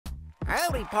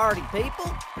Howdy, party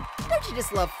people. Don't you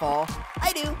just love fall?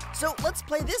 I do. So let's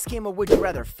play this game of Would You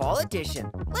Rather Fall Edition.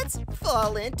 Let's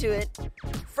fall into it.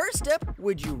 First up,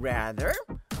 would you rather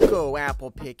go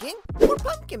apple picking or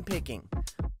pumpkin picking?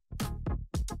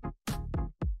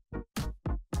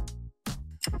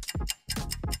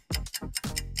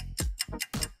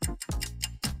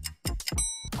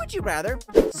 Would you rather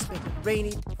spend a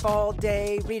rainy fall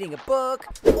day reading a book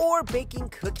or baking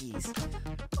cookies?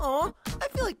 Aw, I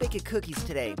feel like baking cookies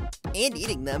today and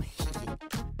eating them.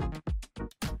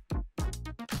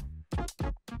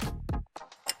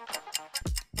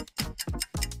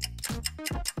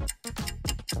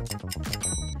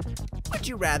 Would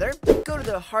you rather go to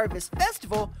the Harvest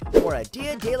Festival or a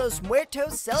Dia de los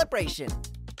Muertos celebration?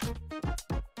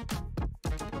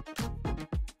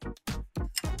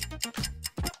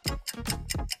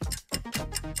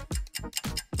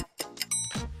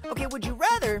 Okay, would you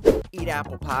rather eat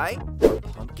apple pie or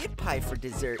pumpkin pie for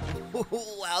dessert?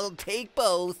 Ooh, I'll take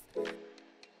both.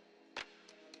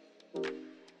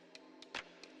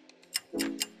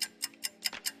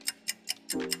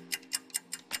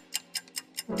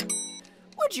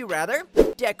 Would you rather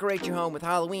decorate your home with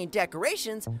Halloween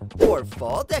decorations or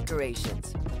fall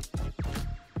decorations?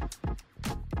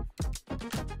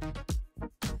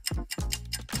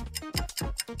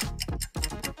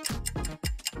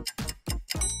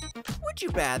 Would you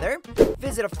rather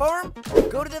visit a farm or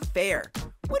go to the fair?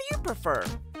 What do you prefer?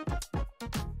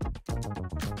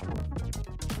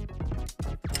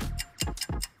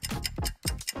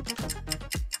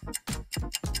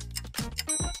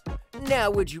 Now,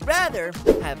 would you rather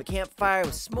have a campfire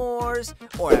with s'mores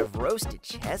or have roasted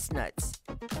chestnuts?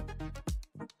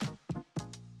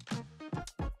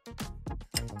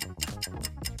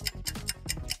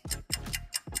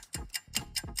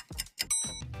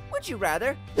 Would you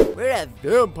rather wear a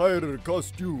vampire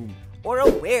costume or a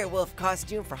werewolf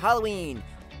costume for Halloween?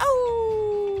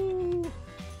 Oh!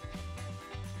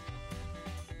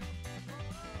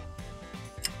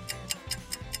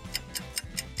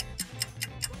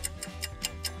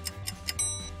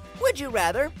 Would you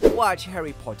rather watch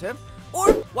Harry Potter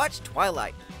or watch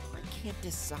Twilight? I can't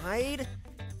decide.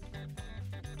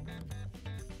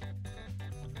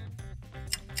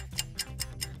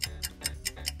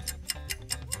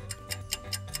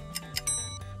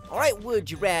 Alright, would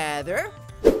you rather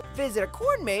visit a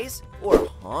corn maze or a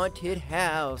haunted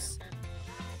house?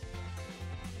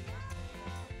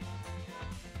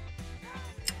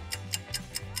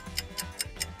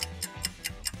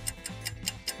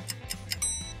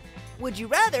 Would you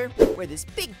rather wear this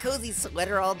big cozy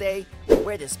sweater all day or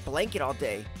wear this blanket all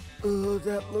day? Oh,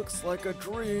 that looks like a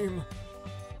dream.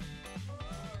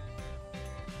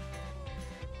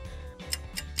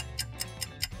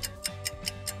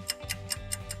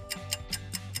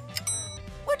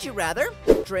 Would you rather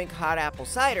drink hot apple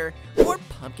cider or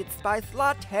pumpkin spice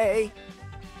latte?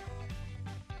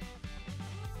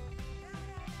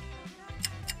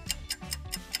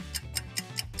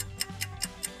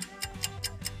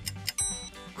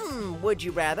 Would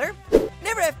you rather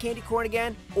never have candy corn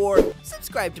again or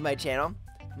subscribe to my channel?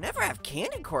 Never have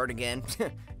candy corn again?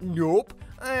 Nope.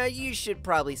 You should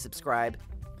probably subscribe.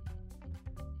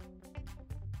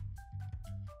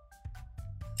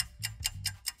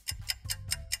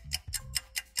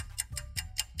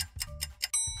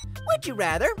 Would you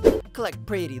rather collect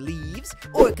pretty leaves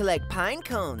or collect pine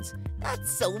cones?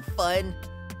 That's so fun.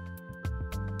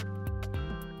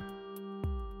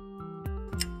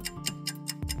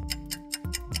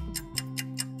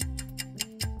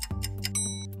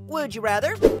 Would you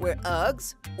rather wear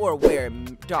Uggs or wear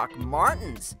Doc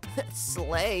Martens?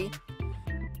 Slay.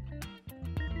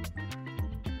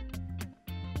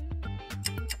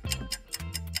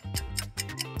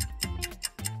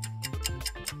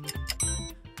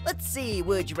 Let's see,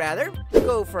 would you rather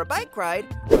go for a bike ride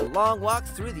or a long walk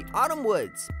through the autumn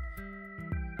woods?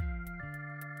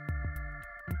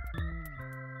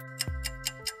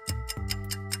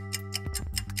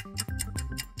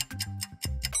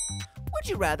 Would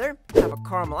you rather have a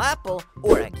caramel apple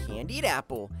or a candied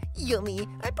apple? Yummy,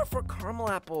 I prefer caramel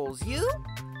apples. You?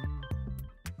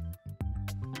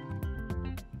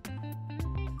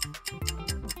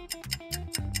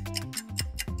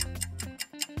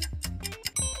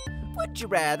 Would you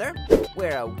rather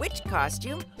wear a witch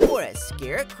costume or a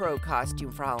scarecrow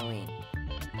costume for Halloween?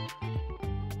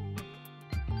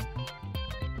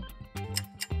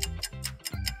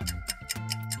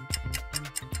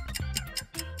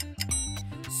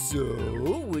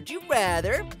 So, would you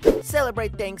rather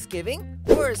celebrate Thanksgiving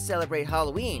or celebrate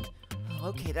Halloween?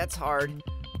 Okay, that's hard.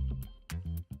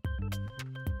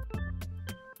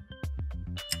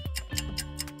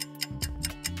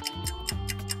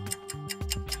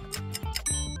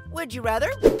 Would you rather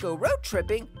go road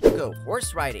tripping or go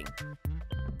horse riding?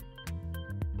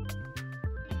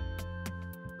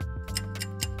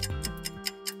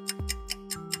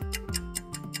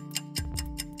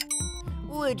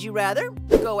 Would you rather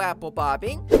go apple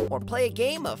bobbing or play a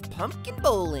game of pumpkin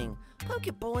bowling?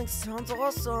 Pumpkin bowling sounds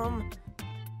awesome.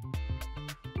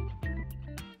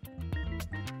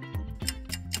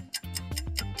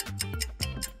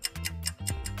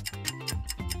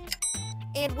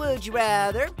 And would you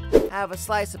rather have a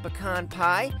slice of pecan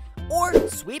pie or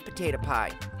sweet potato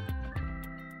pie?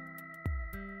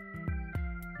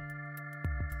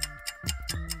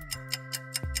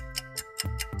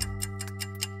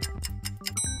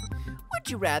 Would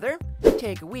you rather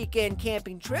take a weekend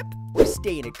camping trip or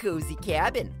stay in a cozy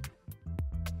cabin?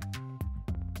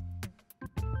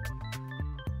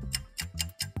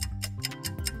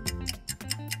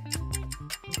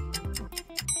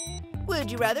 Would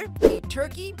you rather eat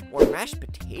turkey or mashed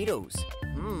potatoes?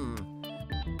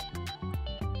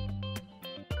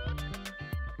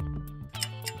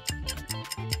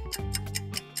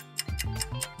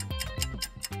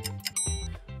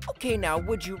 Okay, now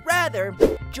would you rather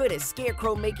join a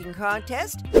scarecrow making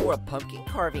contest or a pumpkin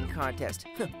carving contest?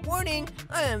 Warning,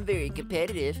 I am very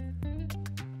competitive.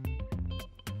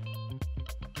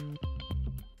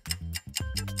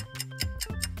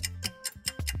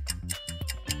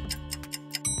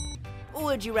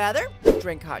 Would you rather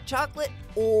drink hot chocolate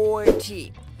or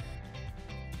tea?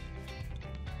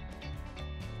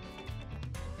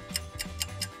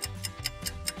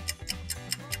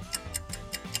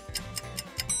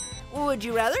 Would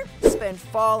you rather spend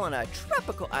fall on a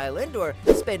tropical island or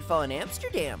spend fall in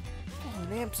Amsterdam? Oh,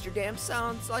 and Amsterdam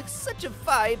sounds like such a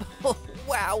vibe. Oh,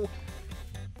 wow.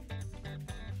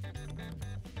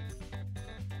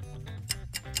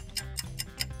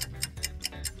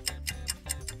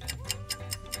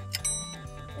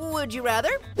 Would you rather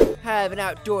have an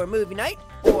outdoor movie night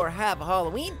or have a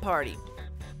Halloween party?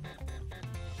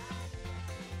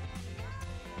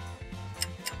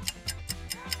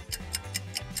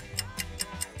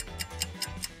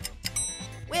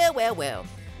 Well.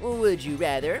 Would you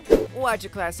rather watch a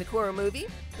classic horror movie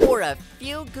or a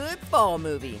feel-good fall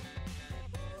movie?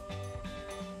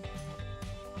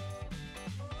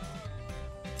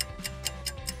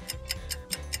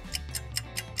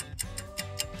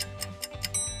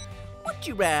 Would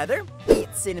you rather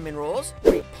eat cinnamon rolls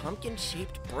or eat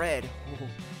pumpkin-shaped bread? Oh,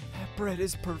 that bread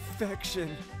is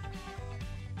perfection.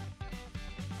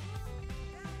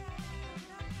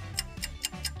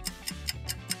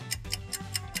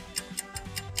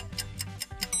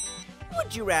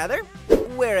 Would you rather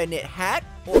wear a knit hat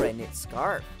or a knit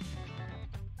scarf?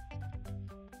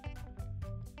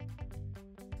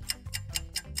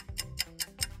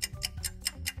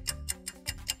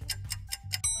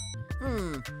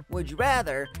 Would you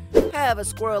rather have a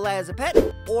squirrel as a pet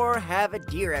or have a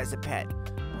deer as a pet?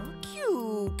 Oh,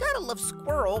 cute. Gotta love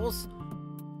squirrels.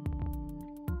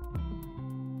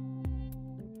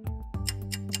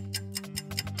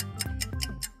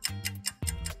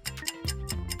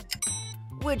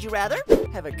 Would you rather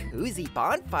have a cozy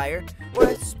bonfire or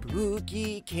a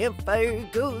spooky campfire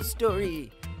ghost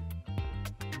story?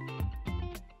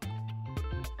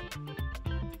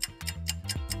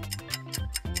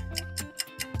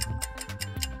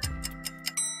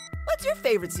 What's your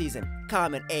favorite season?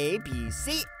 Comment A, B,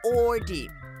 C, or D.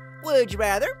 Would you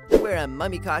rather wear a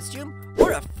mummy costume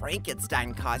or a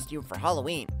Frankenstein costume for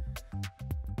Halloween?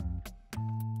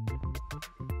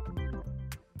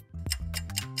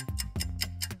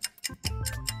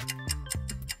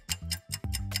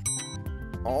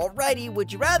 Alrighty,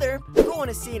 would you rather go on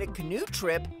a scenic canoe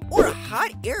trip or a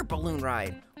hot air balloon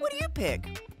ride? What do you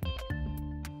pick?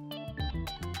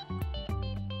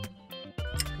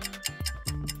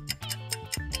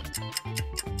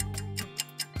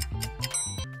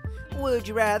 Would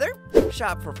you rather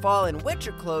shop for fall and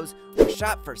winter clothes or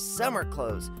shop for summer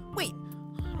clothes? Wait,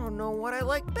 I don't know what I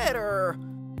like better.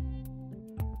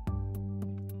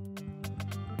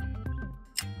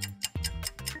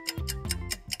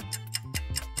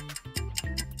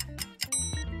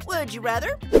 Would you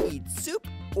rather eat soup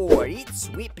or eat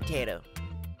sweet potato?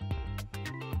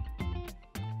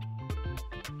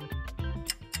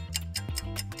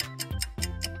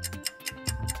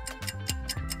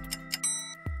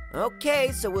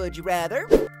 Okay, so would you rather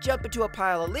jump into a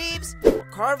pile of leaves or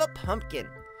carve a pumpkin?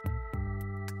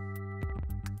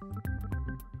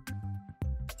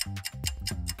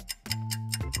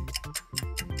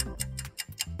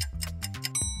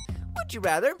 Would you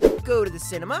rather go to the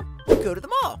cinema or go to the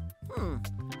mall?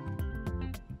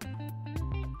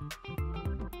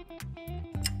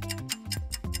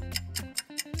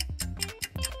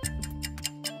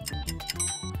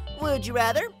 Would you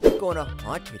rather go on a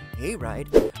haunted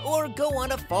hayride or go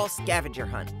on a fall scavenger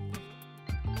hunt?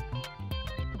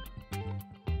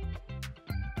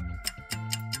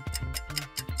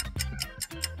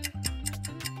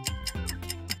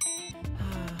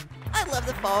 I love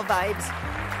the fall vibes.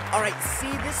 All right,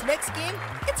 see this next game?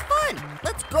 It's fun.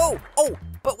 Let's go. Oh,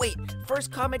 but wait,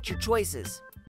 first comment your choices.